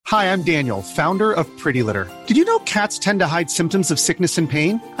Hi, I'm Daniel, founder of Pretty Litter. Did you know cats tend to hide symptoms of sickness and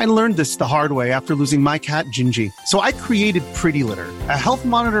pain? I learned this the hard way after losing my cat, Gingy. So I created Pretty Litter, a health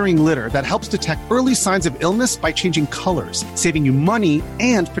monitoring litter that helps detect early signs of illness by changing colors, saving you money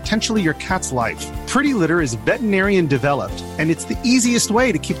and potentially your cat's life. Pretty Litter is veterinarian developed, and it's the easiest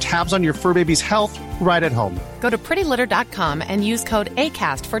way to keep tabs on your fur baby's health right at home. Go to prettylitter.com and use code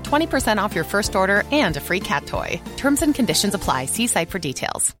ACAST for 20% off your first order and a free cat toy. Terms and conditions apply. See site for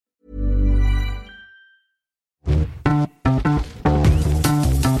details.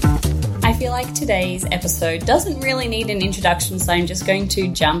 I feel like today's episode doesn't really need an introduction, so I'm just going to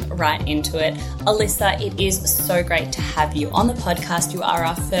jump right into it. Alyssa, it is so great to have you on the podcast. You are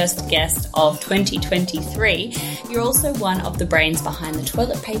our first guest of 2023. You're also one of the brains behind the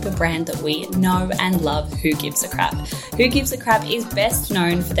toilet paper brand that we know and love, Who Gives a Crap. Who Gives a Crap is best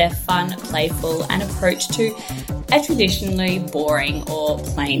known for their fun, playful, and approach to a traditionally boring or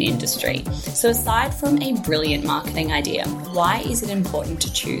plain industry. So aside from a brilliant marketing idea, why is it important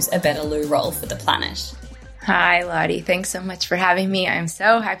to choose a better loo roll for the planet? Hi, Lottie. Thanks so much for having me. I'm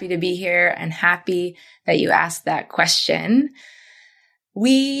so happy to be here and happy that you asked that question.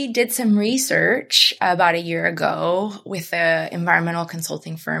 We did some research about a year ago with an environmental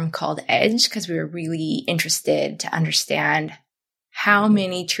consulting firm called Edge because we were really interested to understand how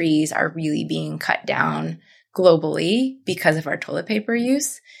many trees are really being cut down globally because of our toilet paper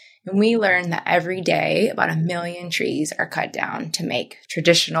use. And we learned that every day about 1 million trees are cut down to make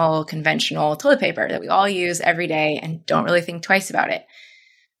traditional, conventional toilet paper that we all use every day and don't really think twice about it.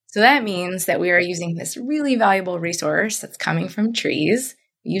 So that means that we are using this really valuable resource that's coming from trees.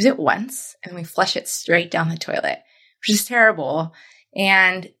 We use it once and we flush it straight down the toilet, which is terrible.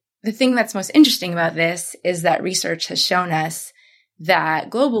 And the thing that's most interesting about this is that research has shown us that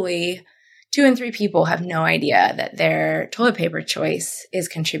globally, 2 in 3 people have no idea that their toilet paper choice is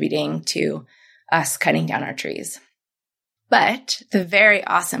contributing to us cutting down our trees. But the very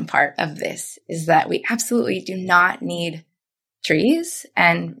awesome part of this is that we absolutely do not need trees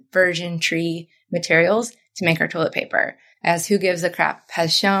and virgin tree materials to make our toilet paper. As Who Gives a Crap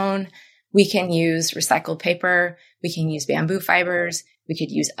has shown, we can use recycled paper, we can use bamboo fibers, we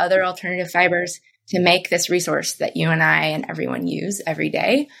could use other alternative fibers to make this resource that you and I and everyone use every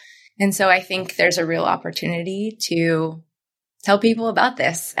day. And so I think there's a real opportunity to tell people about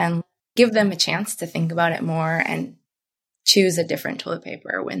this and give them a chance to think about it more and choose a different toilet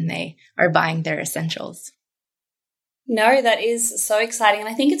paper when they are buying their essentials. No, that is so exciting. And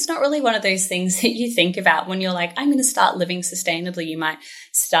I think it's not really one of those things that you think about when you're like, I'm going to start living sustainably. You might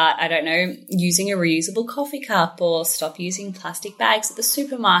start, I don't know, using a reusable coffee cup or stop using plastic bags at the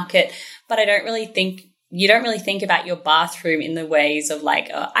supermarket. But you don't really think about your bathroom in the ways of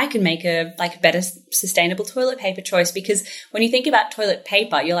like, I can make a better sustainable toilet paper choice, because when you think about toilet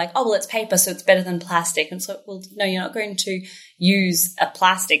paper, you're like, oh, well, it's paper, so it's better than plastic. And so, well, no, you're not going to use a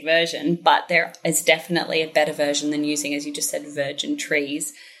plastic version, but there is definitely a better version than using, as you just said, virgin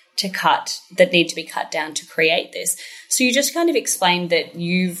trees that need to be cut down to create this. So you just kind of explained that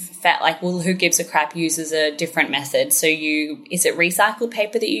you've felt like, well, Who Gives a Crap uses a different method. So is it recycled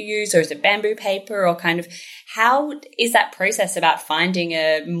paper that you use, or is it bamboo paper, or kind of how is that process about finding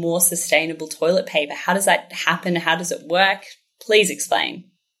a more sustainable toilet paper? How does that happen? How does it work? Please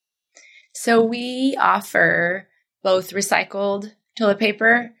explain. So we offer both recycled toilet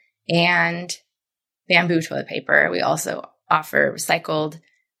paper and bamboo toilet paper. We also offer recycled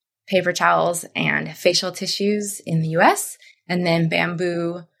paper towels and facial tissues in the US, and then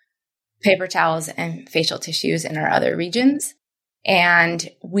bamboo paper towels and facial tissues in our other regions. And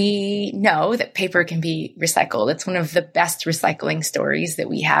we know that paper can be recycled. It's one of the best recycling stories that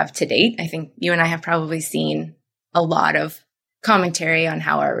we have to date. I think you and I have probably seen a lot of commentary on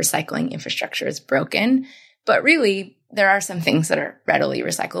how our recycling infrastructure is broken, but really there are some things that are readily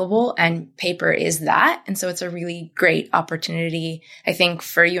recyclable, and paper is that. And so it's a really great opportunity, I think,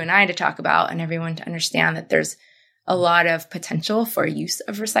 for you and I to talk about and everyone to understand that there's a lot of potential for use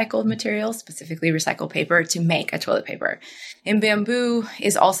of recycled materials, specifically recycled paper, to make a toilet paper. And bamboo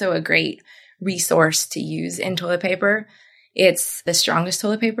is also a great resource to use in toilet paper. It's the strongest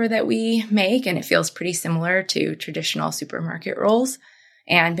toilet paper that we make, and it feels pretty similar to traditional supermarket rolls.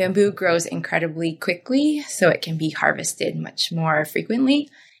 And bamboo grows incredibly quickly, so it can be harvested much more frequently.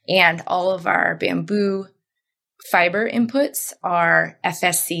 And all of our bamboo fiber inputs are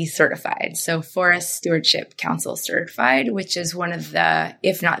FSC certified, so Forest Stewardship Council certified, which is one of the,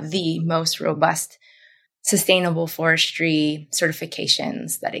 if not the most robust sustainable forestry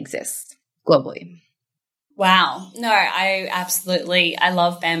certifications that exist globally. Wow. No, I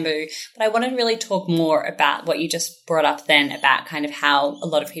love bamboo, but I want to really talk more about what you just brought up then about kind of how a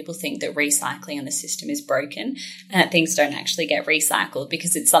lot of people think that recycling in the system is broken and that things don't actually get recycled,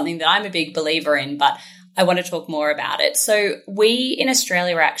 because it's something that I'm a big believer in, but I want to talk more about it. So we in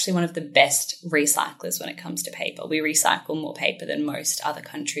Australia are actually one of the best recyclers when it comes to paper. We recycle more paper than most other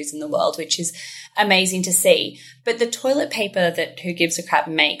countries in the world, which is amazing to see. But the toilet paper that Who Gives a Crap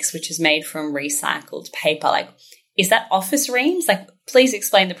makes, which is made from recycled paper, like, is that office reams? Like, please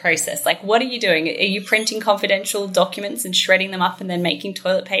explain the process. Like, what are you doing? Are you printing confidential documents and shredding them up and then making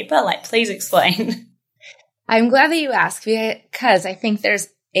toilet paper? Like, please explain. I'm glad that you asked, because I think there's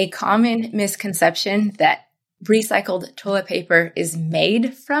a common misconception that recycled toilet paper is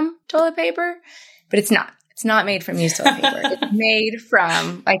made from toilet paper, but it's not. It's not made from used toilet paper. It's made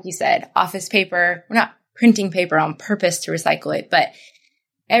from, like you said, office paper. We're not printing paper on purpose to recycle it, but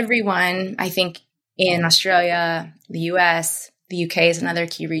everyone, I think in Australia, the US, the UK is another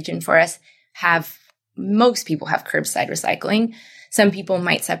key region for us, most people have curbside recycling. Some people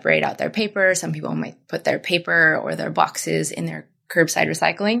might separate out their paper. Some people might put their paper or their boxes in their curbside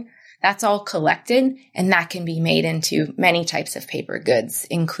recycling. That's all collected, and that can be made into many types of paper goods,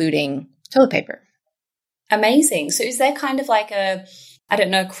 including toilet paper. Amazing. So is there kind of like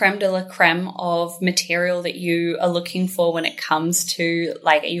creme de la creme of material that you are looking for when it comes to,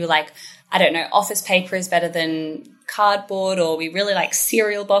 like, are you like, office paper is better than cardboard, or we really like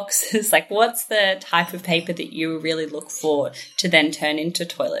cereal boxes? Like, what's the type of paper that you really look for to then turn into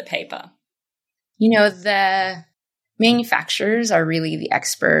toilet paper? The manufacturers are really the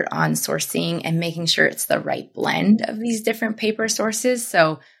expert on sourcing and making sure it's the right blend of these different paper sources.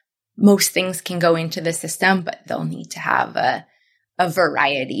 So most things can go into the system, but they'll need to have a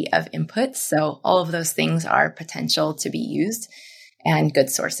variety of inputs. So all of those things are potential to be used and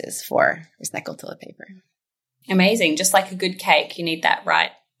good sources for recycled toilet paper. Amazing. Just like a good cake, you need that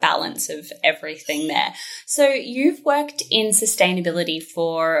right balance of everything there. So you've worked in sustainability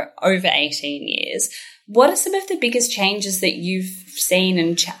for over 18 years. What are some of the biggest changes that you've seen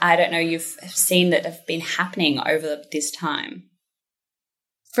you've seen that have been happening over this time?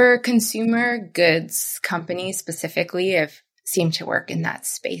 For consumer goods companies specifically, I've seemed to work in that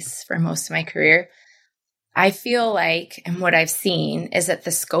space for most of my career. I feel like, and what I've seen, is that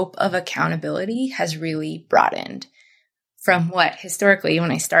the scope of accountability has really broadened from what historically,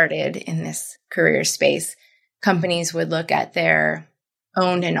 when I started in this career space, companies would look at their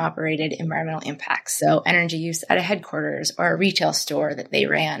owned and operated environmental impacts. So energy use at a headquarters or a retail store that they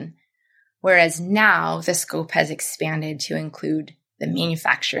ran. Whereas now the scope has expanded to include the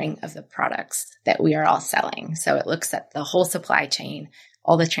manufacturing of the products that we are all selling. So it looks at the whole supply chain,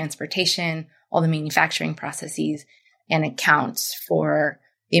 all the transportation, all the manufacturing processes, and accounts for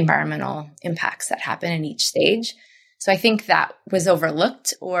the environmental impacts that happen in each stage. So I think that was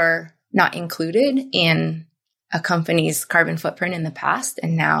overlooked or not included in a company's carbon footprint in the past,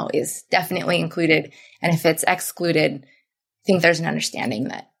 and now is definitely included. And if it's excluded, I think there's an understanding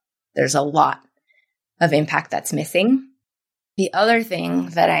that there's a lot of impact that's missing. The other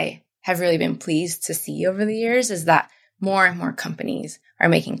thing that I have really been pleased to see over the years is that more and more companies are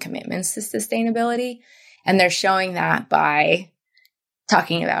making commitments to sustainability, and they're showing that by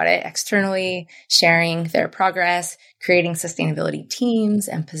talking about it externally, sharing their progress, creating sustainability teams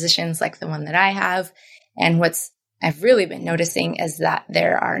and positions like the one that I have. And what's I've really been noticing is that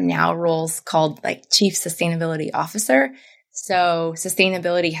there are now roles called like Chief Sustainability Officer. So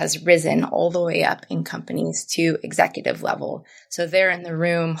sustainability has risen all the way up in companies to executive level. So they're in the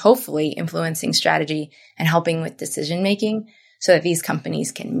room, hopefully influencing strategy and helping with decision making so that these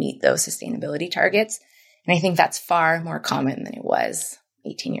companies can meet those sustainability targets. And I think that's far more common than it was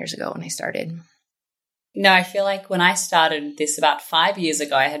 18 years ago when I started. No, I feel like when I started this about 5 years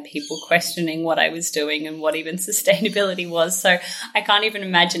ago, I had people questioning what I was doing and what even sustainability was. So I can't even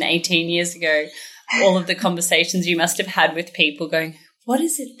imagine 18 years ago, all of the conversations you must have had with people going, what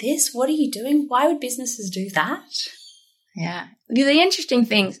is it this? What are you doing? Why would businesses do that? Yeah. The interesting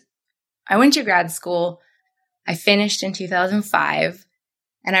thing, I went to grad school. I finished in 2005.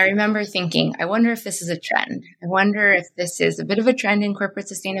 And I remember thinking, I wonder if this is a trend. I wonder if this is a bit of a trend in corporate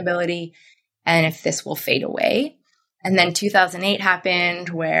sustainability and if this will fade away. And then 2008 happened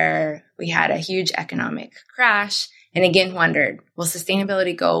where we had a huge economic crash and again wondered, will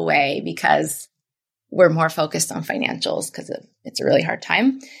sustainability go away because we're more focused on financials because it's a really hard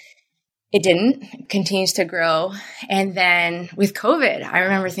time? It didn't. It continues to grow. And then with COVID, I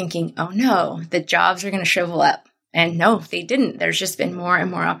remember thinking, oh no, the jobs are going to shrivel up. And no, they didn't. There's just been more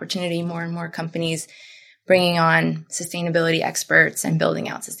and more opportunity, more and more companies bringing on sustainability experts and building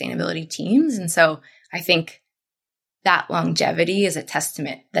out sustainability teams. And so I think that longevity is a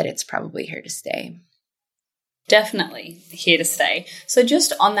testament that it's probably here to stay. Definitely here to stay. So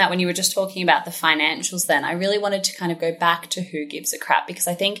just on that, when you were just talking about the financials then, I really wanted to kind of go back to Who Gives a Crap, because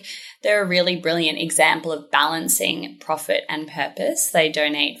I think they're a really brilliant example of balancing profit and purpose. They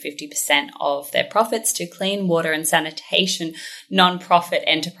donate 50% of their profits to clean water and sanitation nonprofit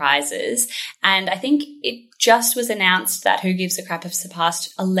enterprises. And I think it just was announced that Who Gives a Crap have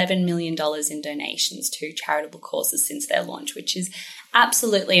surpassed $11 million in donations to charitable causes since their launch, which is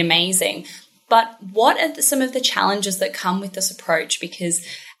absolutely amazing. But what are some of the challenges that come with this approach? Because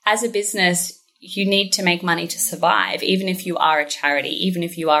as a business, you need to make money to survive, even if you are a charity, even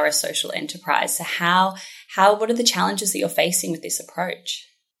if you are a social enterprise. So what are the challenges that you're facing with this approach?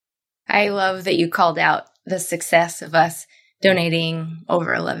 I love that you called out the success of us donating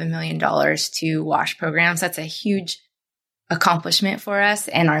over $11 million to WASH programs. That's a huge accomplishment for us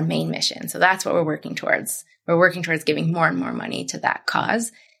and our main mission. So that's what we're working towards. We're working towards giving more and more money to that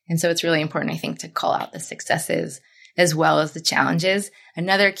cause. And so it's really important, I think, to call out the successes as well as the challenges.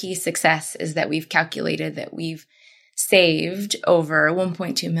 Another key success is that we've calculated that we've saved over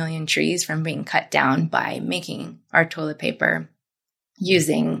 1.2 million trees from being cut down by making our toilet paper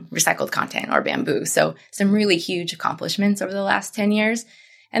using recycled content or bamboo. So some really huge accomplishments over the last 10 years.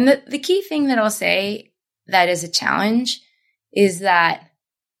 And the key thing that I'll say that is a challenge is that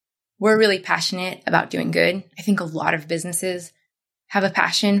we're really passionate about doing good. I think a lot of businesses have a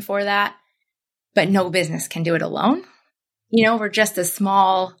passion for that, but no business can do it alone. You know, we're just a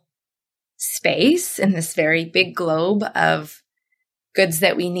small space in this very big globe of goods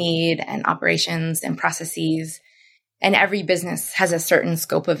that we need and operations and processes. And every business has a certain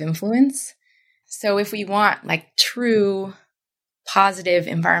scope of influence. So if we want like true positive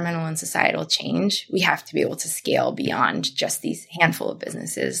environmental and societal change, we have to be able to scale beyond just these handful of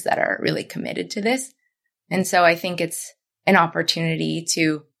businesses that are really committed to this. And so I think it's an opportunity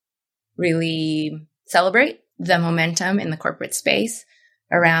to really celebrate the momentum in the corporate space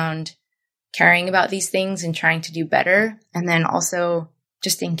around caring about these things and trying to do better. And then also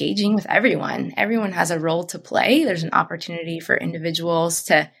just engaging with everyone. Everyone has a role to play. There's an opportunity for individuals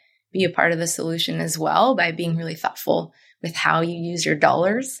to be a part of the solution as well by being really thoughtful with how you use your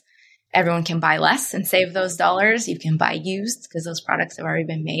dollars. Everyone can buy less and save those dollars. You can buy used because those products have already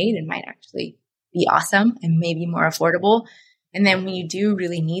been made and might actually be awesome and maybe more affordable. And then when you do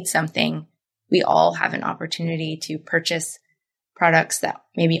really need something, we all have an opportunity to purchase products that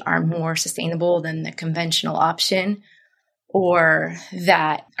maybe are more sustainable than the conventional option, or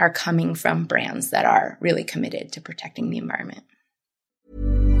that are coming from brands that are really committed to protecting the environment.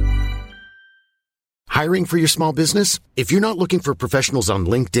 Hiring for your small business? If you're not looking for professionals on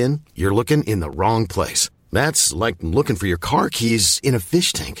LinkedIn, you're looking in the wrong place. That's like looking for your car keys in a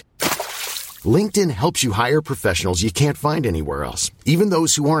fish tank. LinkedIn helps you hire professionals you can't find anywhere else, even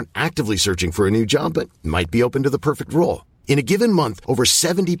those who aren't actively searching for a new job but might be open to the perfect role. In a given month, over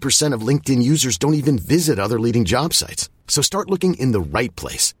 70% of LinkedIn users don't even visit other leading job sites. So start looking in the right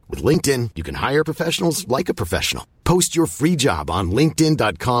place. With LinkedIn, you can hire professionals like a professional. Post your free job on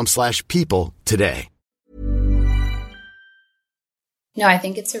linkedin.com/people today. No, I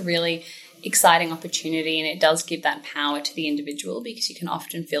think it's a really exciting opportunity, and it does give that power to the individual, because you can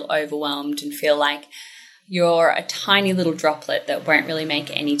often feel overwhelmed and feel like you're a tiny little droplet that won't really make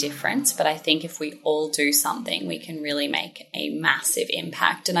any difference. But I think if we all do something, we can really make a massive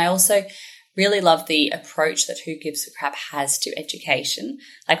impact. And I also really love the approach that Who Gives a Crap has to education,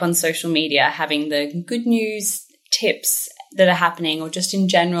 like on social media, having the good news tips that are happening, or just in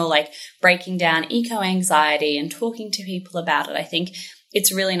general, like breaking down eco-anxiety and talking to people about it. I think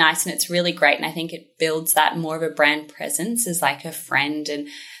it's really nice and it's really great. And I think it builds that more of a brand presence as like a friend and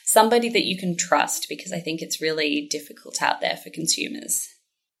somebody that you can trust, because I think it's really difficult out there for consumers.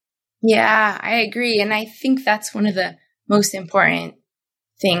 Yeah, I agree. And I think that's one of the most important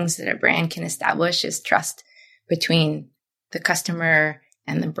things that a brand can establish is trust between the customer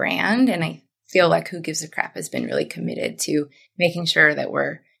and the brand. And I feel like Who Gives a Crap has been really committed to making sure that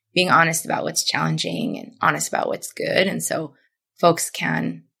we're being honest about what's challenging and honest about what's good. And so folks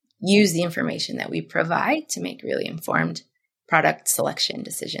can use the information that we provide to make really informed product selection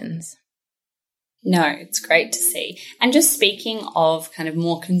decisions. No, it's great to see. And just speaking of kind of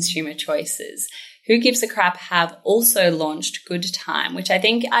more consumer choices, Who Gives a Crap have also launched Good Time, which I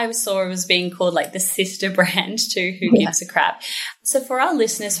think I saw was being called like the sister brand to Who Gives a Crap. So for our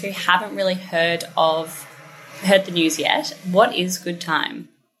listeners who haven't really heard the news yet, what is Good Time?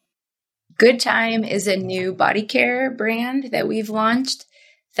 Good Time is a new body care brand that we've launched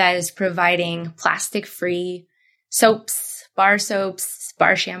that is providing plastic-free soaps, bar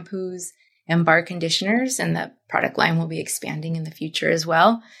shampoos, and bar conditioners, and the product line will be expanding in the future as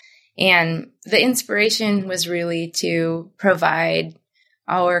well. And the inspiration was really to provide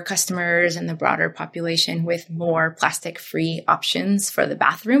our customers and the broader population with more plastic-free options for the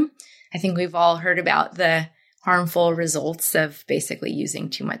bathroom. I think we've all heard about the harmful results of basically using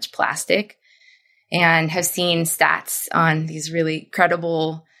too much plastic and have seen stats on these really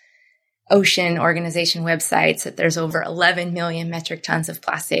credible ocean organization websites that there's over 11 million metric tons of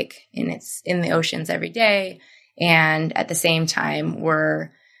plastic in the oceans every day. And at the same time,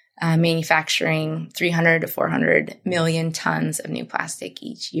 we're manufacturing 300 to 400 million tons of new plastic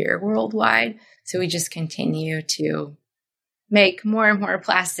each year worldwide. So we just continue to make more and more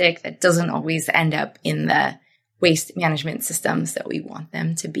plastic that doesn't always end up in the waste management systems that we want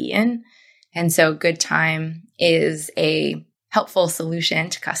them to be in. And so Good Time is a helpful solution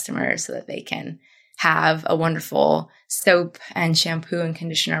to customers so that they can have a wonderful soap and shampoo and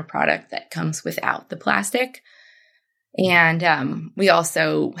conditioner product that comes without the plastic. And we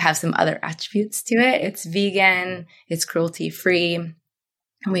also have some other attributes to it. It's vegan, it's cruelty-free, and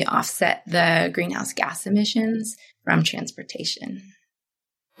we offset the greenhouse gas emissions from transportation.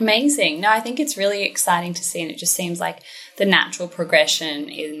 Amazing. No, I think it's really exciting to see, and it just seems like the natural progression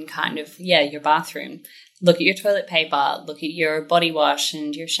in kind of, your bathroom. Look at your toilet paper, look at your body wash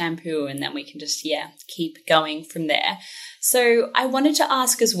and your shampoo, and then we can just, keep going from there. So I wanted to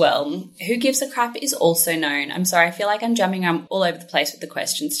ask as well, Who Gives a Crap is also known. I'm sorry, I feel like I'm jumping around all over the place with the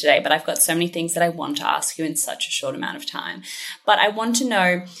questions today, but I've got so many things that I want to ask you in such a short amount of time. But I want to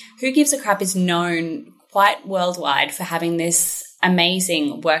know, Who Gives a Crap is known quite worldwide for having this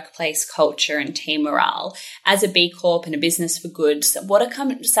amazing workplace culture and team morale. As a B Corp and a business for good, what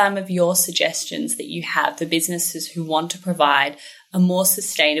are some of your suggestions that you have for businesses who want to provide a more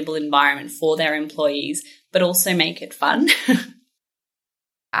sustainable environment for their employees, but also make it fun?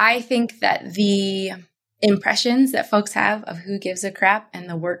 I think that the impressions that folks have of Who Gives a Crap and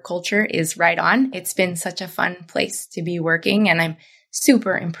the work culture is right on. It's been such a fun place to be working, and I'm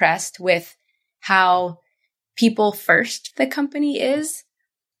super impressed with how people first the company is.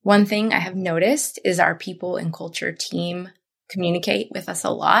 One thing I have noticed is our people and culture team communicate with us a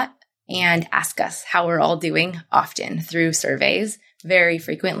lot and ask us how we're all doing often through surveys very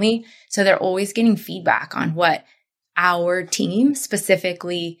frequently. So they're always getting feedback on what our team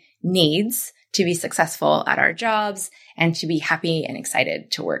specifically needs to be successful at our jobs and to be happy and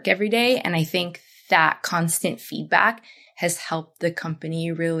excited to work every day. And I think that constant feedback has helped the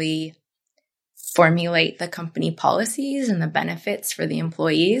company really formulate the company policies and the benefits for the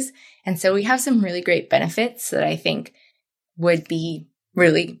employees. And so we have some really great benefits that I think would be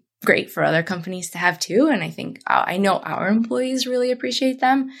really great for other companies to have too. And I know our employees really appreciate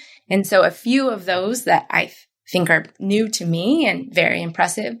them. And so a few of those that I think are new to me and very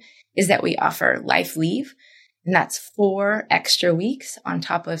impressive is that we offer life leave. And that's 4 extra weeks on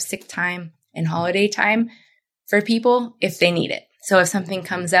top of sick time and holiday time for people if they need it. So if something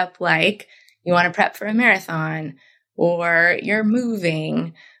comes up like you want to prep for a marathon, or you're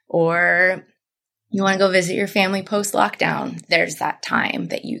moving, or you want to go visit your family post-lockdown, there's that time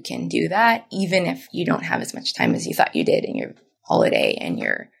that you can do that, even if you don't have as much time as you thought you did in your holiday and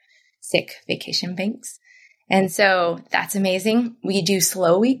your sick vacation banks. And so that's amazing. We do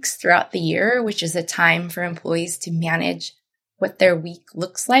slow weeks throughout the year, which is a time for employees to manage what their week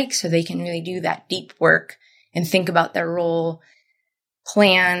looks like so they can really do that deep work and think about their role,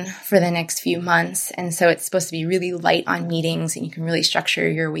 plan for the next few months. And so it's supposed to be really light on meetings, and you can really structure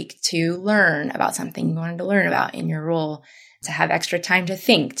your week to learn about something you wanted to learn about in your role, to have extra time to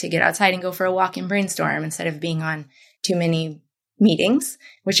think, to get outside and go for a walk and brainstorm instead of being on too many meetings,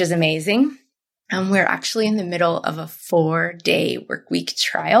 which is amazing. We're actually in the middle of a 4-day work week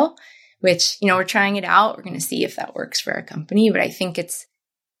trial, which, we're trying it out. We're going to see if that works for our company, but I think it's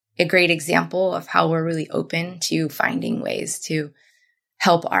a great example of how we're really open to finding ways to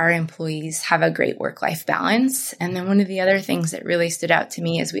help our employees have a great work-life balance. And then one of the other things that really stood out to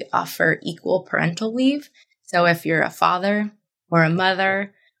me is we offer equal parental leave. So if you're a father or a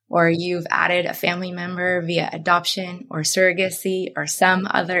mother, or you've added a family member via adoption or surrogacy or some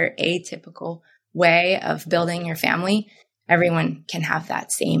other atypical way of building your family, everyone can have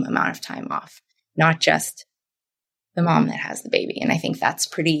that same amount of time off, not just the mom that has the baby. And I think that's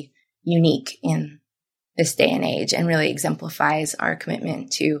pretty unique in this day and age and really exemplifies our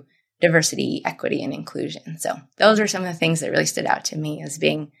commitment to diversity, equity, and inclusion. So those are some of the things that really stood out to me as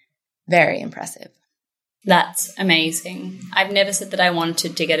being very impressive. That's amazing. I've never said that I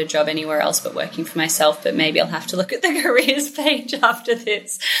wanted to get a job anywhere else but working for myself, but maybe I'll have to look at the careers page after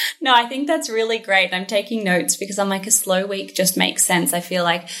this. No, I think that's really great. I'm taking notes because I'm like, a slow week just makes sense. I feel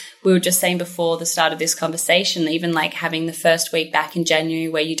like we were just saying before the start of this conversation, even like having the first week back in January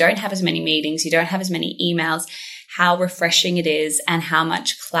where you don't have as many meetings, you don't have as many emails, how refreshing it is and how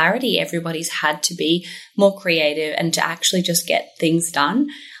much clarity everybody's had to be more creative and to actually just get things done.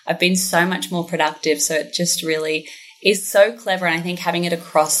 I've been so much more productive. So it just really is so clever. And I think having it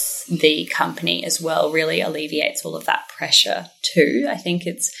across the company as well really alleviates all of that pressure too. I think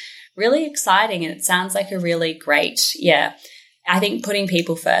it's really exciting and it sounds like a really great, I think putting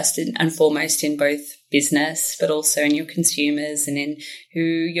people first and foremost in both business, but also in your consumers and in who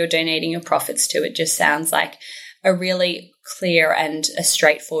you're donating your profits to. It just sounds like a really clear and a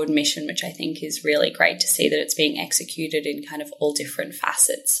straightforward mission, which I think is really great to see that it's being executed in kind of all different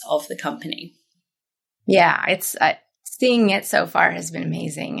facets of the company. Yeah, it's seeing it so far has been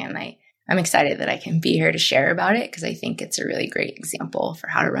amazing. And I'm excited that I can be here to share about it because I think it's a really great example for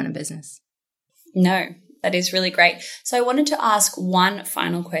how to run a business. No, that is really great. So I wanted to ask one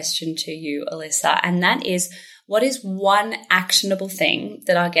final question to you, Alyssa, and that is, what is one actionable thing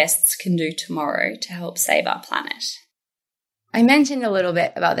that our guests can do tomorrow to help save our planet? I mentioned a little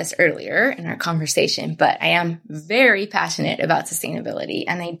bit about this earlier in our conversation, but I am very passionate about sustainability.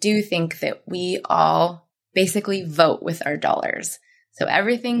 And I do think that we all basically vote with our dollars. So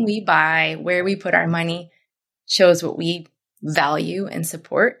everything we buy, where we put our money, shows what we value and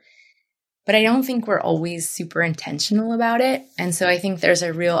support. But I don't think we're always super intentional about it. And so I think there's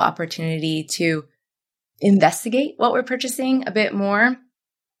a real opportunity to investigate what we're purchasing a bit more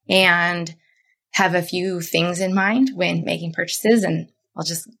and have a few things in mind when making purchases. And I'll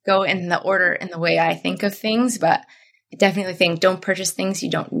just go in the order in the way I think of things, but I definitely think don't purchase things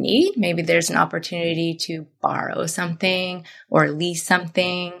you don't need. Maybe there's an opportunity to borrow something or lease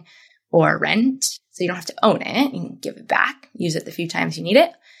something or rent. So you don't have to own it. You can give it back, use it the few times you need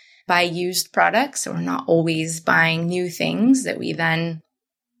it. Buy used products. So we're not always buying new things that we then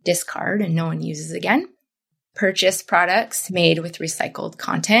discard and no one uses again. Purchase products made with recycled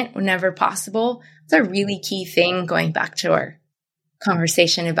content whenever possible. It's a really key thing going back to our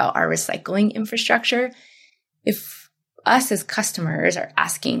conversation about our recycling infrastructure. If us as customers are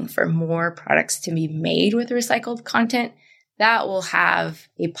asking for more products to be made with recycled content, that will have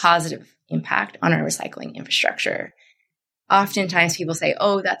a positive impact on our recycling infrastructure. Oftentimes people say,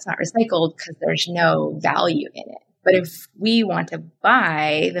 oh, that's not recycled because there's no value in it. But if we want to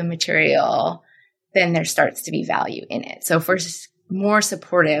buy the material, then there starts to be value in it. So if we're more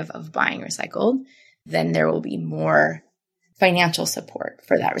supportive of buying recycled, then there will be more financial support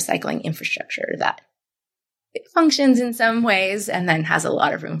for that recycling infrastructure that it functions in some ways and then has a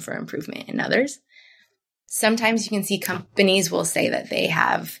lot of room for improvement in others. Sometimes you can see companies will say that they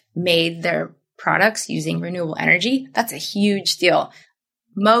have made their products using renewable energy. That's a huge deal.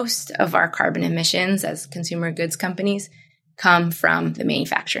 Most of our carbon emissions as consumer goods companies come from the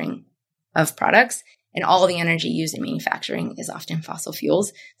manufacturing of products, and all the energy used in manufacturing is often fossil fuels.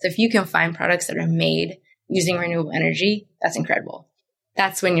 So if you can find products that are made using renewable energy, that's incredible.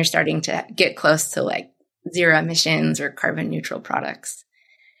 That's when you're starting to get close to like zero emissions or carbon neutral products.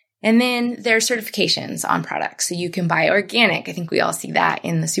 And then there's certifications on products. So you can buy organic. I think we all see that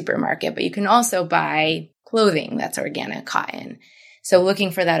in the supermarket, but you can also buy clothing that's organic cotton. So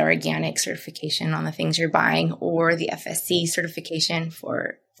looking for that organic certification on the things you're buying, or the FSC certification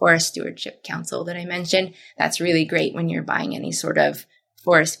for Forest Stewardship Council that I mentioned. That's really great when you're buying any sort of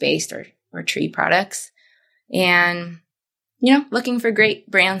forest-based or tree products. And, looking for great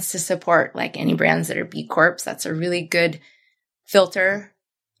brands to support, like any brands that are B Corps. That's a really good filter.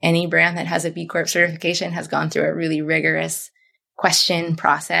 Any brand that has a B Corp certification has gone through a really rigorous question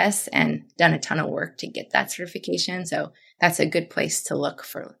process and done a ton of work to get that certification. So that's a good place to look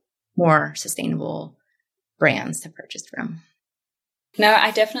for more sustainable brands to purchase from. No,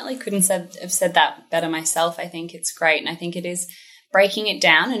 I definitely couldn't have said that better myself. I think it's great. And I think it is breaking it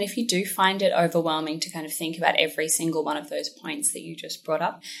down. And if you do find it overwhelming to kind of think about every single one of those points that you just brought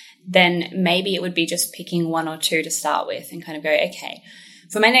up, then maybe it would be just picking one or two to start with and kind of go, okay,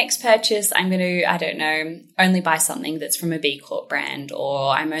 for my next purchase, I'm going to, only buy something that's from a B Corp brand, or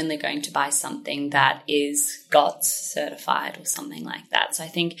I'm only going to buy something that is GOTS certified or something like that. So I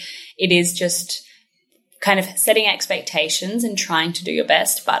think it is just kind of setting expectations and trying to do your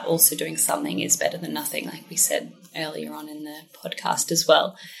best, but also doing something is better than nothing, like we said earlier on in the podcast as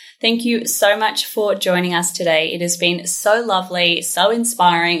well. Thank you so much for joining us today. It has been so lovely, so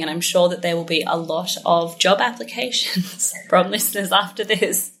inspiring, and I'm sure that there will be a lot of job applications from listeners after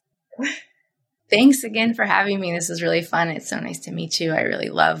this. Thanks again for having me. This was really fun. It's so nice to meet you. I really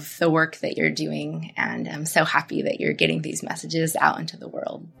love the work that you're doing, and I'm so happy that you're getting these messages out into the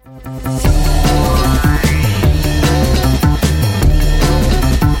world.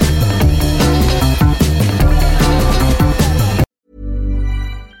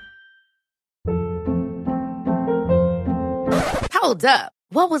 Hold up.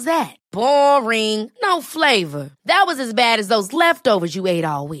 What was that? Boring. No flavor. That was as bad as those leftovers you ate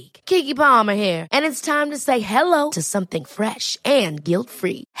all week. Keke Palmer here, and it's time to say hello to something fresh and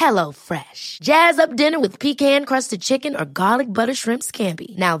guilt-free. Hello Fresh. Jazz up dinner with pecan-crusted chicken or garlic butter shrimp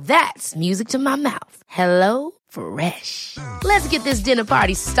scampi. Now that's music to my mouth. Hello Fresh. Let's get this dinner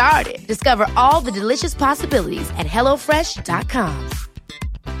party started. Discover all the delicious possibilities at HelloFresh.com.